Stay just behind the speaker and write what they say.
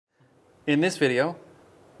In this video,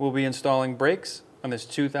 we'll be installing brakes on this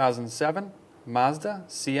 2007 Mazda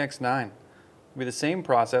CX-9. It'll be the same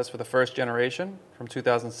process for the first generation from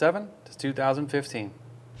 2007 to 2015.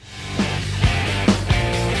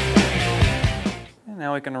 And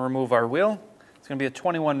now we can remove our wheel. It's going to be a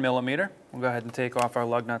 21 millimeter. We'll go ahead and take off our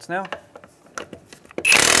lug nuts now.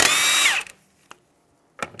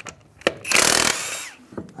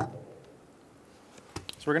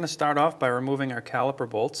 So we're going to start off by removing our caliper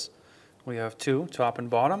bolts. We have two, top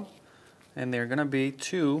and bottom, and they're going to be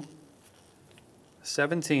two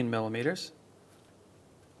 17 millimeters.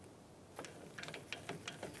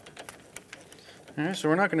 All right, so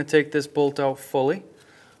we're not going to take this bolt out fully.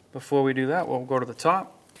 Before we do that, we'll go to the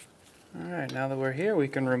top. All right, now that we're here, we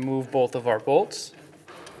can remove both of our bolts.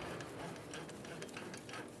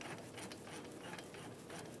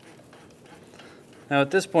 Now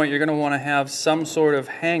at this point, you're going to want to have some sort of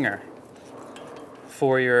hanger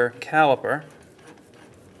for your caliper.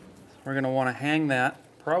 We're going to want to hang that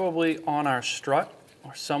probably on our strut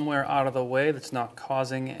or somewhere out of the way that's not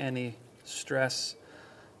causing any stress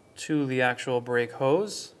to the actual brake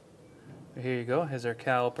hose. Here you go, here's our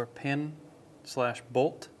caliper pin /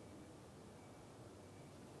 bolt.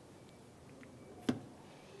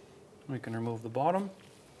 We can remove the bottom.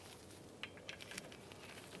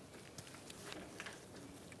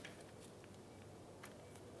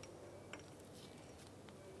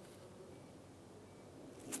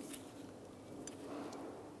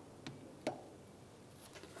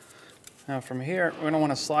 Now from here, we're going to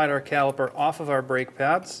want to slide our caliper off of our brake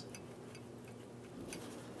pads.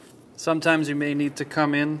 Sometimes you may need to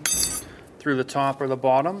come in through the top or the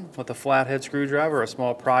bottom with a flathead screwdriver or a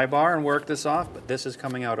small pry bar and work this off, but this is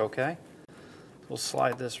coming out okay. We'll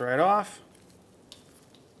slide this right off.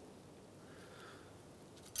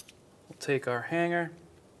 We'll take our hanger,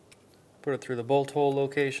 put it through the bolt hole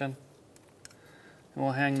location, and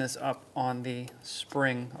we'll hang this up on the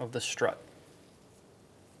spring of the strut.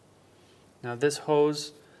 Now this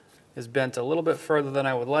hose is bent a little bit further than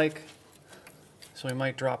I would like, so we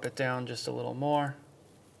might drop it down just a little more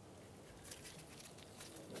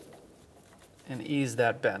and ease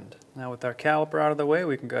that bend. Now with our caliper out of the way,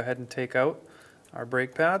 we can go ahead and take out our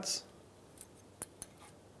brake pads.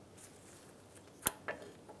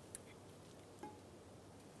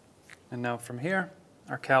 And now from here,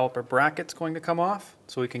 our caliper bracket's going to come off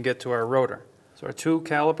so we can get to our rotor. So our two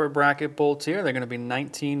caliper bracket bolts here, they're going to be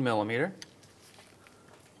 19 millimeter.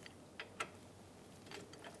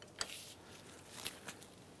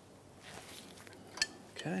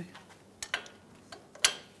 Okay.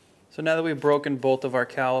 So now that we've broken both of our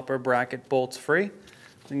caliper bracket bolts free,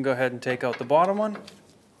 we can go ahead and take out the bottom one.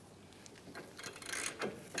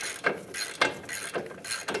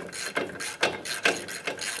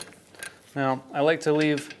 Now, I like to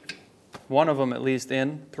leave one of them at least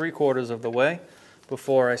in 3/4 of the way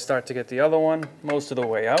before I start to get the other one most of the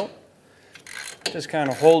way out. Just kind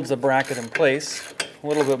of holds the bracket in place a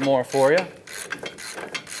little bit more for you.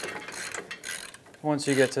 Once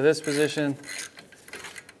you get to this position,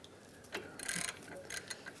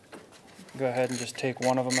 go ahead and just take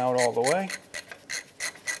one of them out all the way.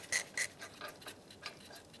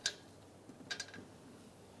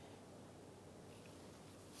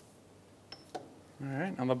 All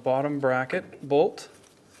right, on the bottom bracket bolt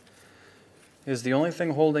is the only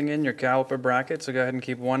thing holding in your caliper bracket, so go ahead and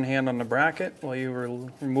keep one hand on the bracket while you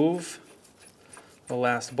remove the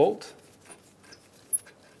last bolt.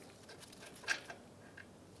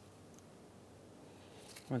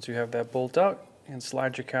 Once you have that bolt out, and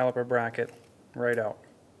slide your caliper bracket right out.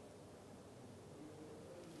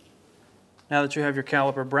 Now that you have your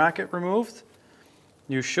caliper bracket removed,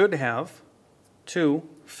 you should have two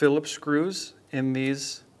Phillips screws in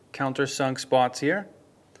these countersunk spots here.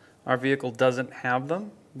 Our vehicle doesn't have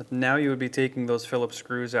them, but now you would be taking those Phillips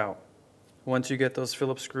screws out. Once you get those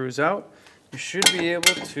Phillips screws out, you should be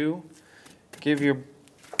able to give your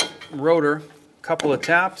rotor a couple of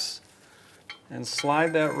taps and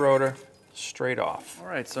slide that rotor straight off. All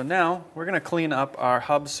right, so now we're going to clean up our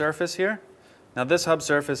hub surface here. Now this hub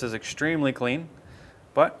surface is extremely clean,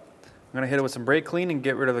 but I'm going to hit it with some brake clean and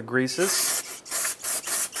get rid of the greases.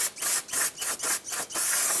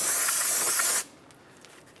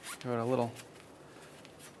 Give it a little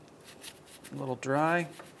dry.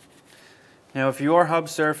 Now if your hub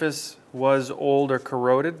surface was old or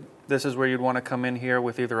corroded, this is where you'd want to come in here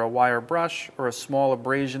with either a wire brush or a small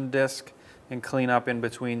abrasion disc and clean up in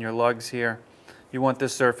between your lugs here. You want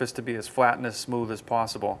this surface to be as flat and as smooth as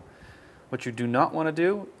possible. What you do not want to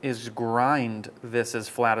do is grind this as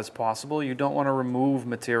flat as possible. You don't want to remove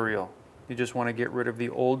material. You just want to get rid of the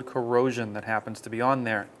old corrosion that happens to be on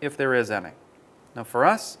there, if there is any. Now for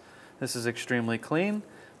us, this is extremely clean.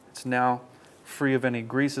 It's now free of any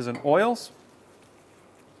greases and oils.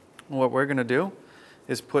 What we're going to do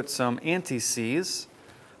is put some anti-seize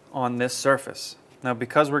on this surface. Now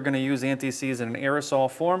because we're going to use anti-seize in an aerosol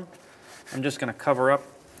form, I'm just going to cover up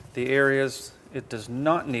the areas it does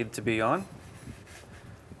not need to be on.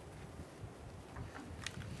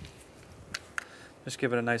 Just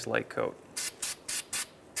give it a nice light coat.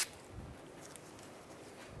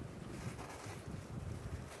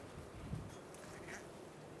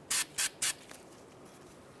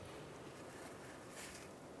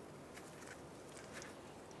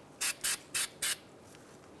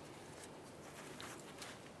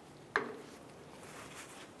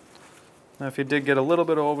 Now if you did get a little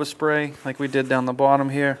bit of overspray, like we did down the bottom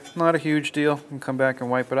here, not a huge deal. You can come back and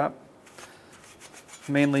wipe it up.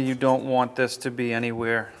 Mainly you don't want this to be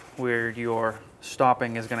anywhere where your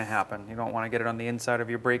stopping is going to happen. You don't want to get it on the inside of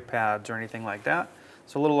your brake pads or anything like that.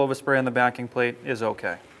 So a little overspray on the backing plate is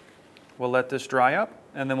okay. We'll let this dry up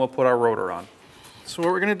and then we'll put our rotor on. So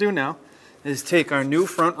what we're going to do now is take our new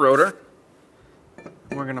front rotor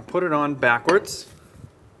and we're going to put it on backwards.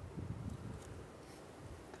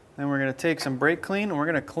 Then we're going to take some brake clean and we're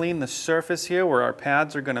going to clean the surface here where our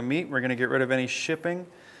pads are going to meet. We're going to get rid of any shipping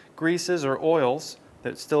greases or oils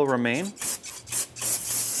that still remain.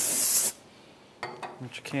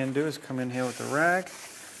 What you can do is come in here with a rag.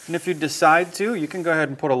 And if you decide to, you can go ahead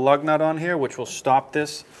and put a lug nut on here, which will stop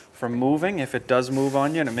this from moving if it does move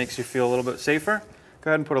on you and it makes you feel a little bit safer. Go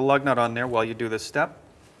ahead and put a lug nut on there while you do this step.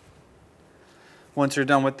 Once you're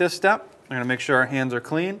done with this step, we're going to make sure our hands are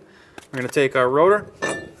clean. We're going to take our rotor,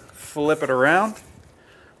 flip it around,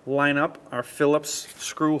 line up our Phillips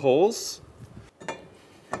screw holes.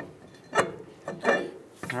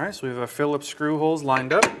 All right, so we have our Phillips screw holes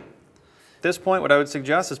lined up. At this point, what I would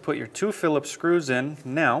suggest is put your 2 Phillips screws in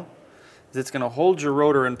now. It's going to hold your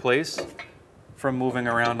rotor in place from moving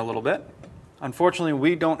around a little bit. Unfortunately,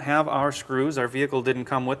 we don't have our screws. Our vehicle didn't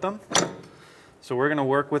come with them. So we're going to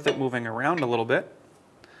work with it moving around a little bit.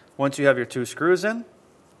 Once you have your 2 screws in,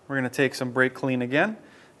 we're going to take some brake clean again,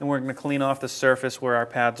 and we're going to clean off the surface where our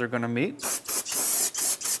pads are going to meet.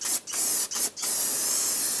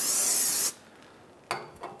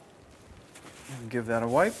 Give that a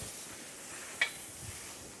wipe.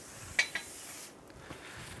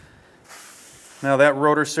 Now that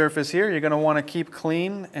rotor surface here, you're going to want to keep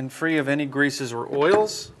clean and free of any greases or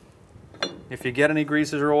oils. If you get any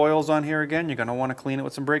greases or oils on here again, you're going to want to clean it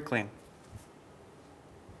with some brake clean.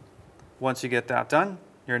 Once you get that done,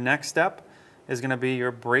 your next step is going to be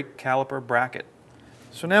your brake caliper bracket.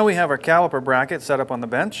 So now we have our caliper bracket set up on the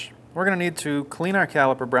bench. We're going to need to clean our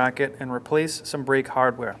caliper bracket and replace some brake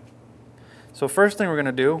hardware. So first thing we're going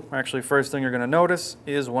to do, actually first thing you're going to notice,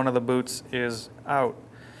 is one of the boots is out.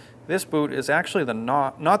 This boot is actually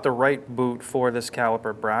not the right boot for this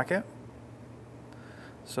caliper bracket.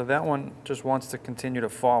 So that one just wants to continue to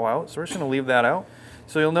fall out. So we're just going to leave that out.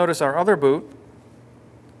 So you'll notice our other boot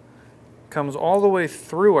comes all the way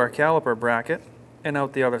through our caliper bracket and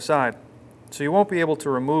out the other side. So you won't be able to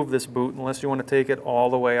remove this boot unless you want to take it all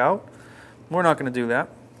the way out. We're not going to do that.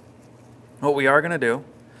 What we are going to do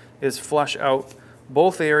is flush out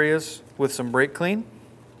both areas with some brake clean.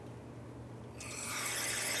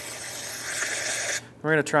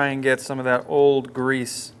 We're going to try and get some of that old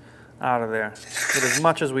grease out of there. Get as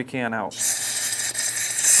much as we can out.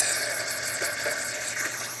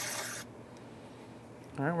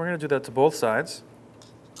 All right, we're going to do that to both sides.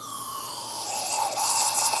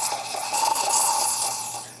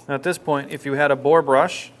 Now at this point, if you had a bore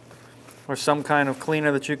brush or some kind of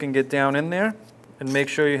cleaner that you can get down in there, and make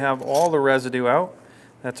sure you have all the residue out.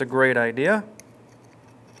 That's a great idea.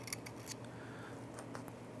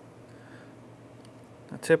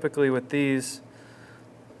 Now, typically with these,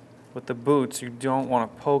 with the boots, you don't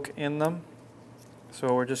want to poke in them.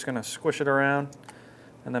 So we're just going to squish it around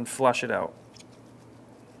and then flush it out.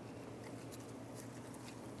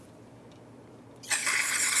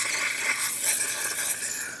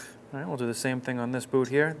 All right, we'll do the same thing on this boot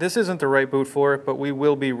here. This isn't the right boot for it, but we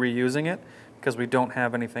will be reusing it because we don't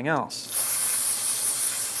have anything else.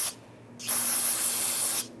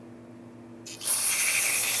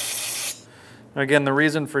 Again, the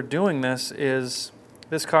reason for doing this is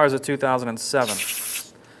this car is a 2007.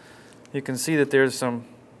 You can see that there's some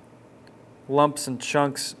lumps and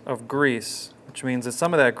chunks of grease, which means that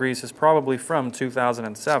some of that grease is probably from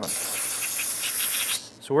 2007.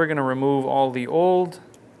 So we're going to remove all the old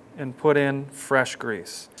and put in fresh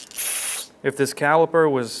grease. If this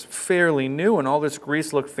caliper was fairly new and all this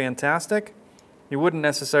grease looked fantastic, You wouldn't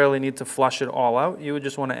necessarily need to flush it all out. You would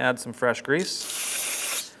just want to add some fresh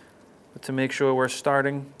grease. But to make sure we're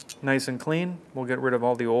starting nice and clean, we'll get rid of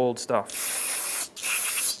all the old stuff.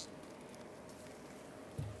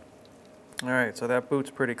 All right, so that boot's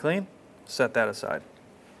pretty clean. Set that aside.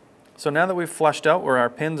 So now that we've flushed out where our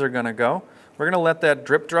pins are going to go, we're going to let that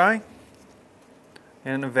drip dry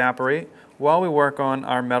and evaporate while we work on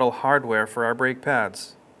our metal hardware for our brake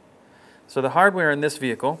pads. So the hardware in this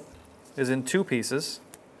vehicle is in two pieces.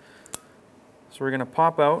 So we're going to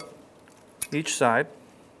pop out each side.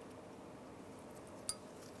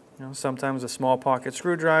 Sometimes a small pocket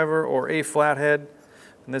screwdriver or a flathead.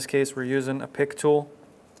 In this case, we're using a pick tool.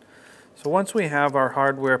 So once we have our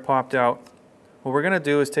hardware popped out, what we're going to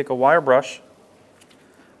do is take a wire brush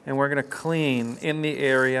and we're going to clean in the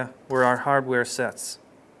area where our hardware sets.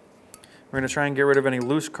 We're going to try and get rid of any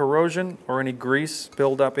loose corrosion or any grease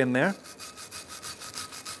buildup in there.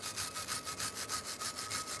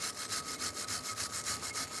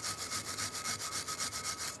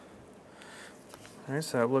 All right,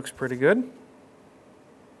 so that looks pretty good.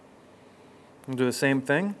 We'll do the same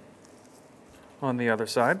thing on the other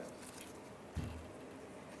side.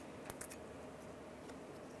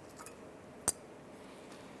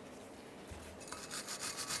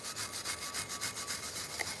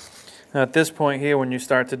 Now at this point here, when you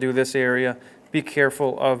start to do this area, be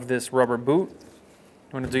careful of this rubber boot.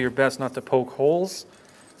 You want to do your best not to poke holes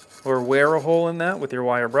or wear a hole in that with your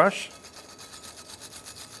wire brush.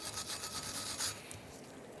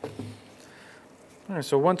 All right,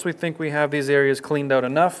 so once we think we have these areas cleaned out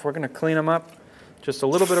enough, we're going to clean them up. Just a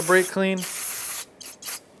little bit of brake clean.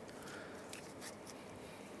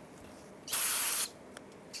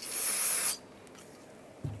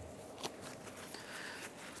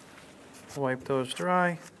 Wipe those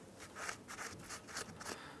dry.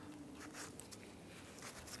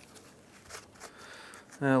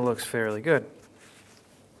 That looks fairly good.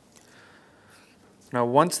 Now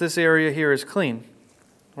once this area here is clean,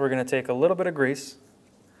 we're going to take a little bit of grease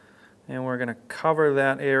and we're going to cover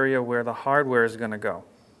that area where the hardware is going to go.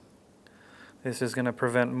 This is going to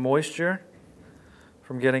prevent moisture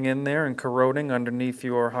from getting in there and corroding underneath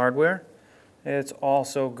your hardware. It's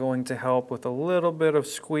also going to help with a little bit of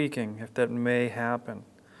squeaking if that may happen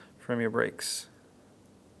from your brakes.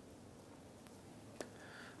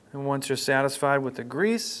 And once you're satisfied with the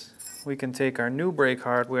grease, we can take our new brake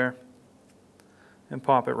hardware and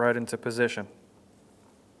pop it right into position.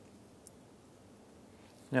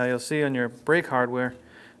 Now you'll see on your brake hardware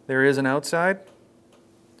there is an outside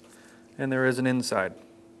and there is an inside.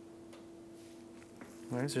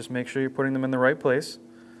 All right, so just make sure you're putting them in the right place.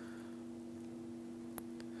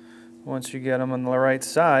 Once you get them on the right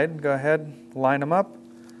side, go ahead, line them up,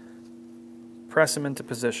 press them into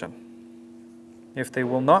position. If they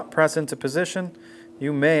will not press into position,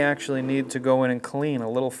 you may actually need to go in and clean a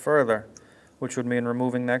little further, which would mean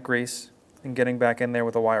removing that grease and getting back in there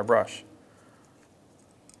with a wire brush.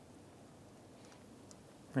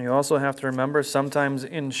 And you also have to remember, sometimes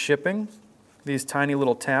in shipping, these tiny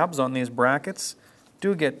little tabs on these brackets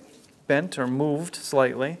do get bent or moved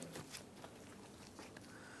slightly.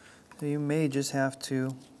 So you may just have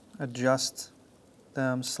to adjust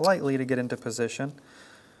them slightly to get into position.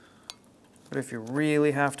 But if you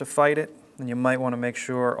really have to fight it, then you might want to make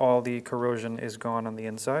sure all the corrosion is gone on the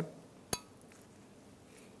inside.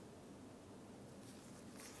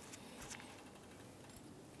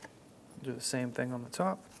 Do the same thing on the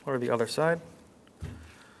top or the other side.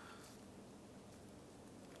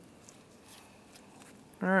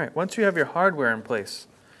 All right, once you have your hardware in place,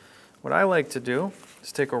 what I like to do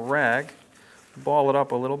is take a rag, ball it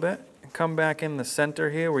up a little bit, and come back in the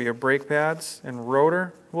center here where your brake pads and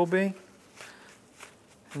rotor will be,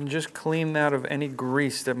 and just clean that of any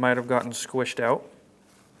grease that might have gotten squished out.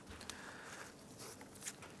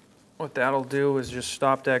 What that'll do is just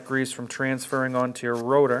stop that grease from transferring onto your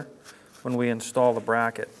rotor when we install the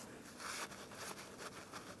bracket.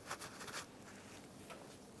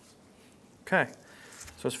 Okay,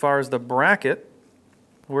 so as far as the bracket,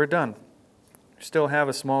 we're done. We still have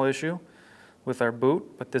a small issue with our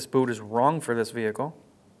boot, but this boot is wrong for this vehicle.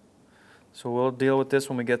 So we'll deal with this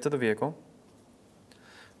when we get to the vehicle.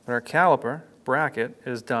 But our caliper bracket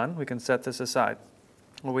is done. We can set this aside.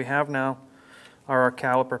 What we have now are our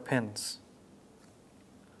caliper pins.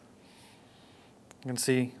 You can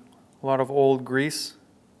see a lot of old grease,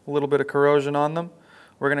 a little bit of corrosion on them.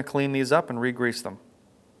 We're going to clean these up and re-grease them.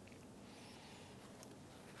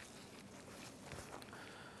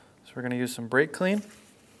 So we're going to use some brake clean.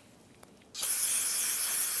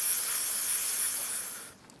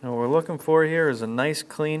 And what we're looking for here is a nice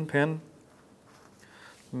clean pin.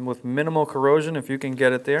 with minimal corrosion if you can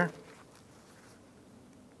get it there.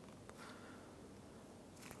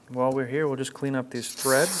 While we're here, we'll just clean up these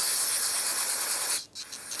threads.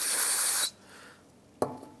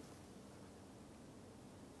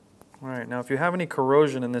 All right, now if you have any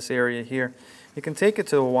corrosion in this area here, you can take it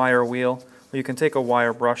to a wire wheel, or you can take a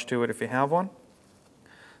wire brush to it if you have one.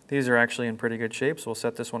 These are actually in pretty good shape, so we'll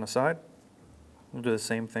set this one aside. We'll do the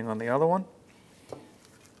same thing on the other one.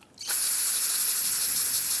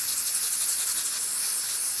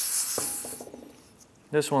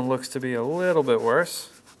 This one looks to be a little bit worse.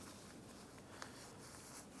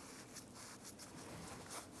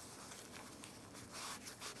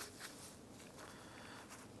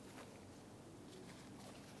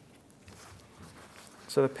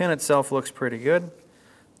 So the pin itself looks pretty good.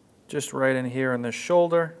 Just right in here on the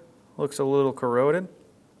shoulder, looks a little corroded.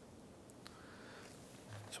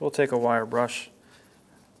 So we'll take a wire brush,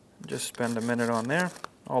 just spend a minute on there,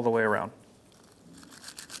 all the way around.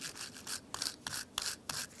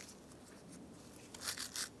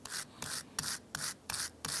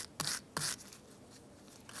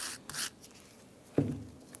 So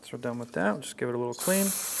we're done with that, we'll just give it a little clean.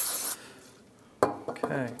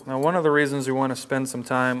 Okay, now one of the reasons we want to spend some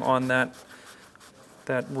time on that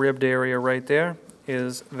ribbed area right there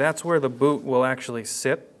is that's where the boot will actually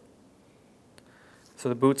sit. So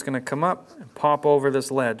the boot's going to come up and pop over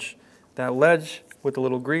this ledge. That ledge with the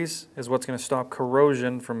little grease is what's going to stop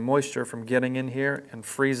corrosion from moisture from getting in here and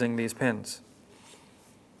freezing these pins.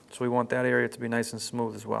 So we want that area to be nice and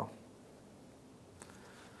smooth as well.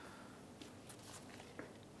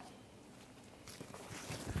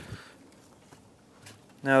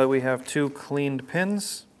 Now that we have two cleaned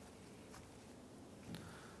pins,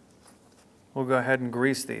 we'll go ahead and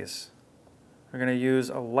grease these. We're going to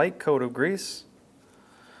use a light coat of grease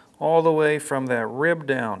all the way from that rib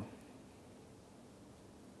down.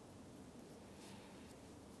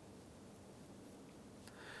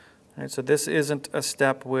 All right, so this isn't a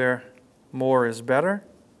step where more is better.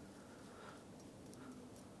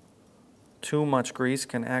 Too much grease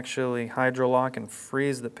can actually hydrolock and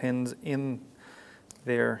freeze the pins in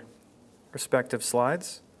their respective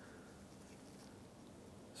slides.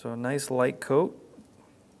 So a nice light coat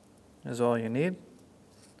is all you need.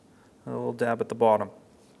 A little dab at the bottom.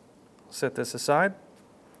 Set this aside.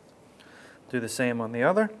 Do the same on the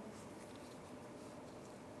other.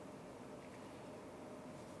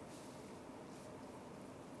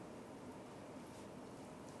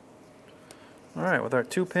 All right, with our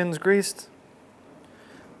two pins greased,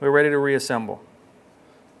 we're ready to reassemble.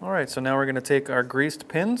 All right, so now we're going to take our greased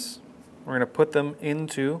pins, we're going to put them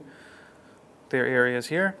into their areas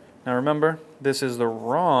here. Now remember, this is the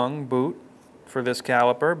wrong boot for this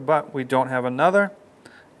caliper, but we don't have another,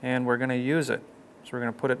 and we're going to use it. So we're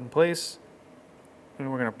going to put it in place,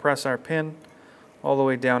 and we're going to press our pin all the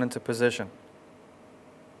way down into position.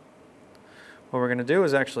 What we're going to do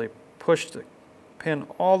is actually push the pin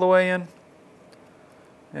all the way in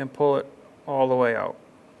and pull it all the way out.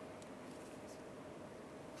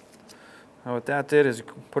 Now what that did is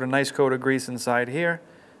put a nice coat of grease inside here,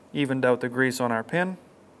 evened out the grease on our pin.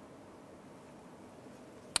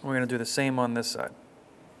 We're going to do the same on this side.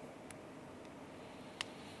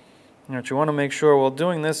 Now what you want to make sure while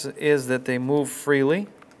doing this is that they move freely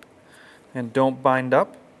and don't bind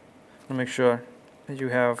up. And make sure that you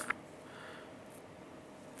have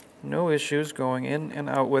no issues going in and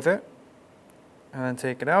out with it. And then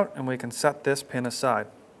take it out and we can set this pin aside.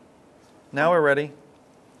 Now we're ready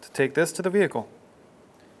to take this to the vehicle.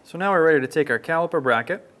 So now we're ready to take our caliper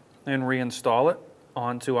bracket and reinstall it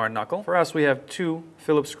onto our knuckle. For us, we have two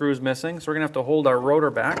Phillips screws missing, so we're going to have to hold our rotor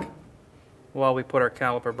back while we put our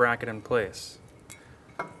caliper bracket in place.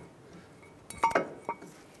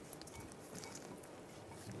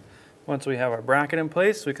 Once we have our bracket in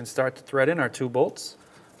place, we can start to thread in our two bolts.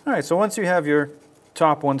 All right, so once you have your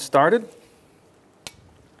top one started,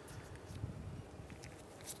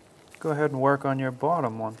 go ahead and work on your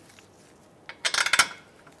bottom one.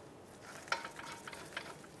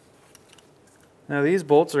 Now these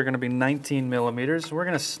bolts are going to be 19 millimeters. So we're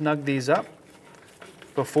going to snug these up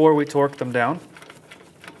before we torque them down.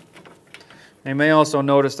 You may also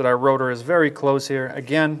notice that our rotor is very close here.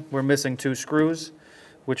 Again, we're missing two screws,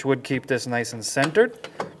 which would keep this nice and centered.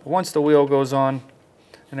 But once the wheel goes on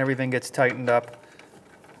and everything gets tightened up,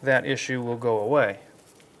 that issue will go away.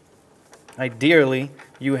 Ideally,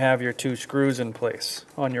 you have your two screws in place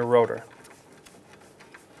on your rotor.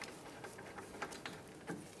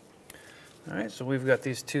 All right, so we've got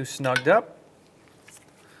these two snugged up.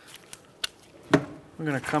 We're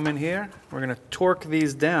going to come in here, we're going to torque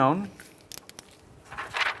these down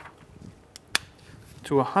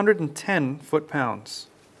to 110 foot-pounds.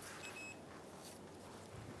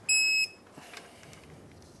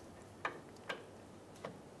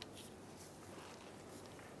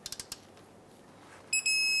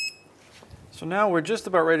 So now we're just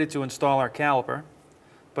about ready to install our caliper,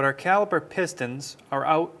 but our caliper pistons are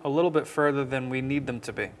out a little bit further than we need them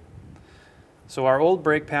to be. So our old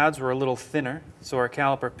brake pads were a little thinner, so our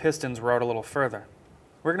caliper pistons were out a little further.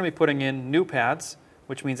 We're going to be putting in new pads,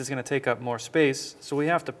 which means it's going to take up more space, so we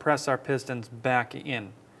have to press our pistons back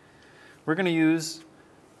in. We're going to use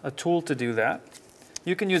a tool to do that.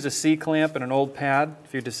 You can use a C-clamp and an old pad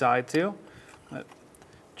if you decide to. But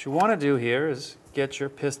what you want to do here is get your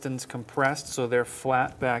pistons compressed so they're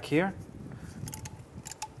flat back here.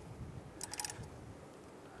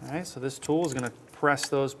 All right, so this tool is going to press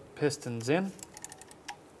those pistons in.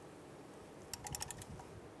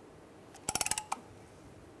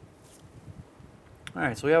 All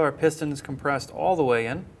right, so we have our pistons compressed all the way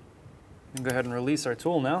in. We can go ahead and release our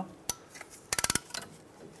tool now.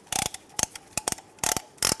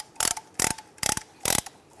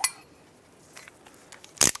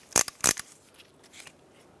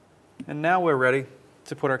 And now we're ready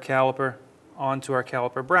to put our caliper onto our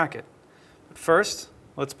caliper bracket. But first,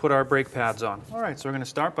 let's put our brake pads on. All right, so we're going to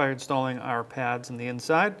start by installing our pads on the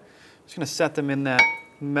inside. Just going to set them in that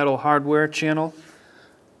metal hardware channel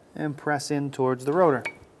and press in towards the rotor.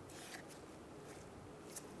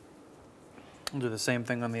 We'll do the same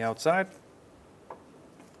thing on the outside.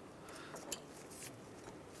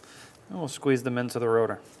 And we'll squeeze them into the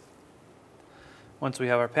rotor. Once we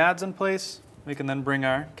have our pads in place, we can then bring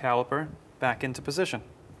our caliper back into position.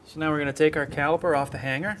 So now we're going to take our caliper off the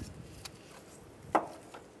hanger.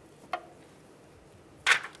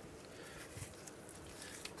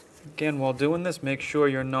 Again, while doing this, make sure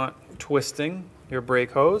you're not twisting your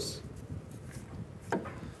brake hose. What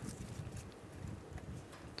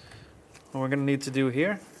we're going to need to do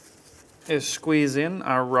here is squeeze in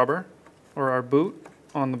our rubber or our boot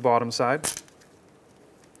on the bottom side.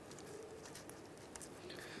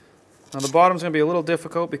 Now the bottom's going to be a little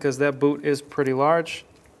difficult because that boot is pretty large.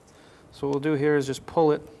 So what we'll do here is just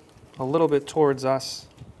pull it a little bit towards us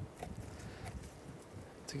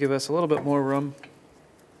to give us a little bit more room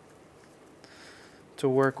to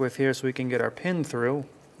work with here so we can get our pin through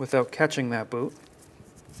without catching that boot.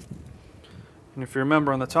 And if you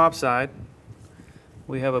remember on the top side,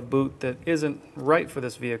 we have a boot that isn't right for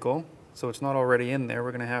this vehicle, so it's not already in there. We're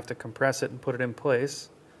going to have to compress it and put it in place.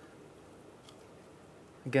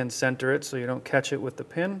 Again, center it so you don't catch it with the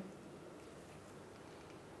pin.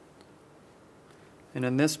 And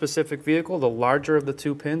in this specific vehicle, the larger of the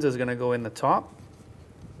two pins is going to go in the top.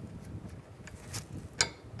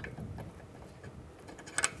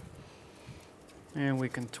 And we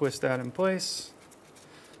can twist that in place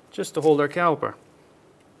just to hold our caliper.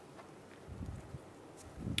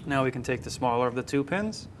 Now we can take the smaller of the two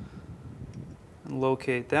pins and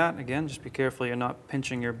locate that. Again, just be careful you're not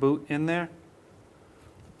pinching your boot in there.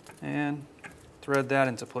 And thread that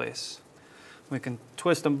into place. We can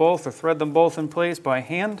twist them both or thread them both in place by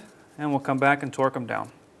hand, and we'll come back and torque them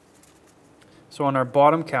down. So on our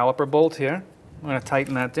bottom caliper bolt here, I'm going to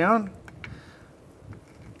tighten that down.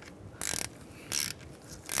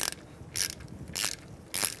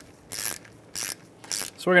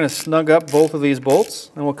 So we're going to snug up both of these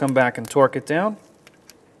bolts, and we'll come back and torque it down.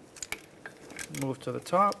 Move to the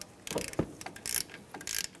top.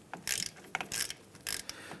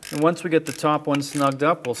 And once we get the top one snugged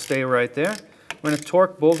up, we'll stay right there. We're going to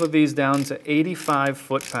torque both of these down to 85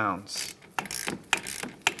 foot-pounds.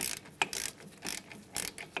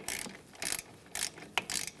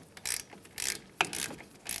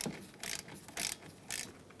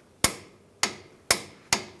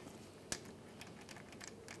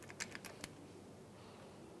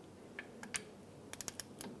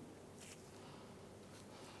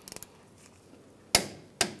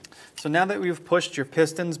 So now that we've pushed your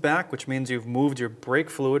pistons back, which means you've moved your brake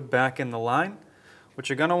fluid back in the line, what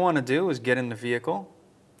you're going to want to do is get in the vehicle,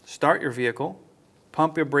 start your vehicle,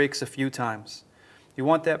 pump your brakes a few times. You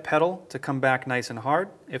want that pedal to come back nice and hard.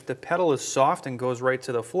 If the pedal is soft and goes right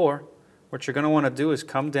to the floor, what you're going to want to do is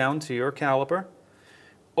come down to your caliper,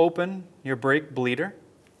 open your brake bleeder.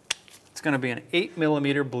 It's going to be an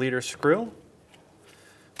 8mm bleeder screw.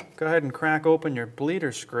 Go ahead and crack open your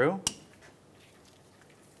bleeder screw.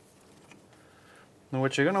 And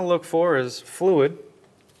what you're going to look for is fluid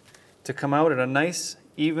to come out at a nice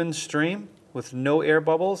even stream with no air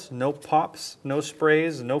bubbles, no pops, no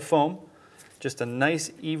sprays, no foam. Just a nice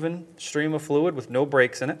even stream of fluid with no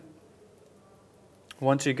breaks in it.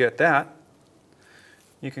 Once you get that,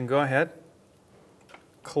 you can go ahead,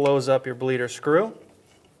 close up your bleeder screw,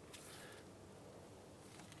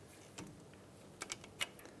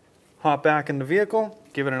 hop back in the vehicle,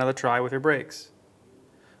 give it another try with your brakes.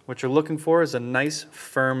 What you're looking for is a nice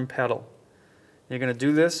firm pedal. You're going to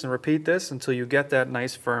do this and repeat this until you get that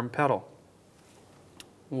nice firm pedal.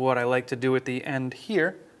 What I like to do at the end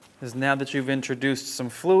here is, now that you've introduced some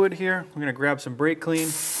fluid here, we're going to grab some brake clean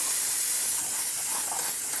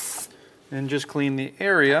and just clean the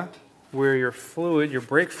area where your fluid, your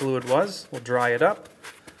brake fluid was. We'll dry it up.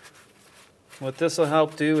 What this will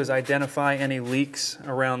help do is identify any leaks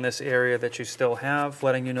around this area that you still have,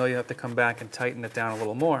 letting you know you have to come back and tighten it down a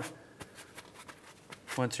little more.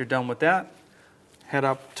 Once you're done with that, head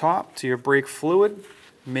up top to your brake fluid.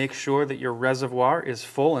 Make sure that your reservoir is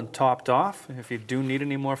full and topped off. If you do need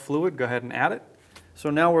any more fluid, go ahead and add it.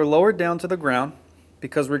 So now we're lowered down to the ground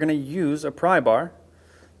because we're going to use a pry bar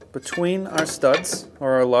between our studs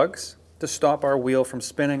or our lugs to stop our wheel from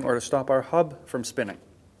spinning or to stop our hub from spinning.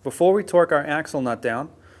 Before we torque our axle nut down,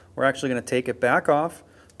 we're actually going to take it back off,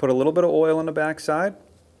 put a little bit of oil on the back side,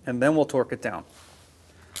 and then we'll torque it down.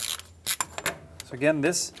 So again,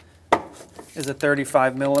 this is a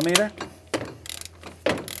 35 millimeter.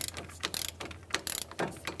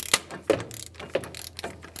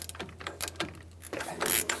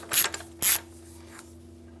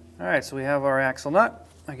 All right, so we have our axle nut.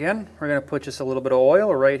 Again, we're going to put just a little bit of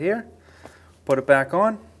oil right here, put it back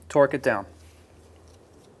on, torque it down.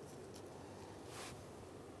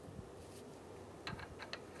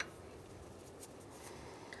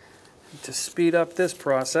 To speed up this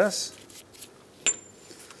process,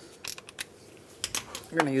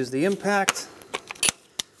 we're going to use the impact.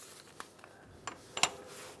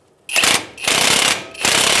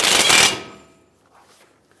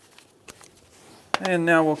 And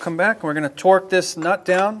now we'll come back and we're going to torque this nut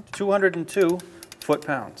down 202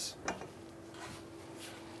 foot-pounds.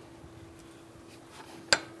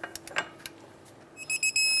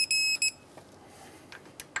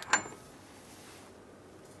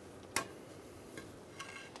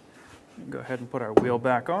 Go ahead and put our wheel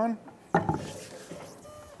back on.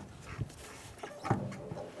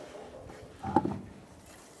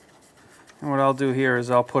 And what I'll do here is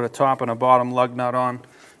I'll put a top and a bottom lug nut on,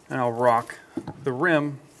 and I'll rock the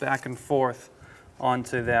rim back and forth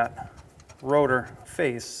onto that rotor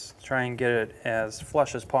face, try and get it as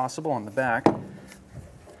flush as possible on the back,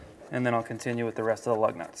 and then I'll continue with the rest of the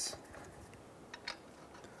lug nuts.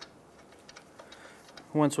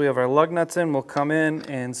 Once we have our lug nuts in, we'll come in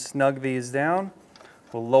and snug these down.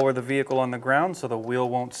 We'll lower the vehicle on the ground so the wheel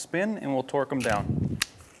won't spin, and we'll torque them down.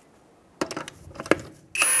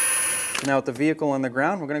 Now with the vehicle on the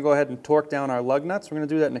ground, we're going to go ahead and torque down our lug nuts. We're going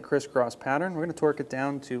to do that in a crisscross pattern. We're going to torque it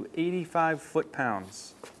down to 85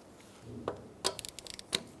 foot-pounds.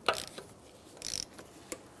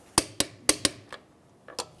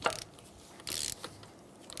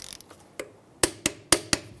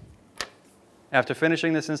 After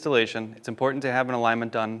finishing this installation, it's important to have an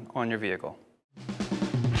alignment done on your vehicle.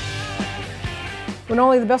 When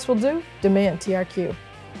only the best will do, demand TRQ.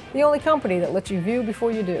 The only company that lets you view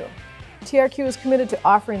before you do. TRQ is committed to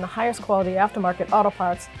offering the highest quality aftermarket auto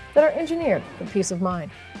parts that are engineered for peace of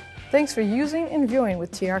mind. Thanks for using and viewing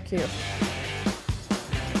with TRQ.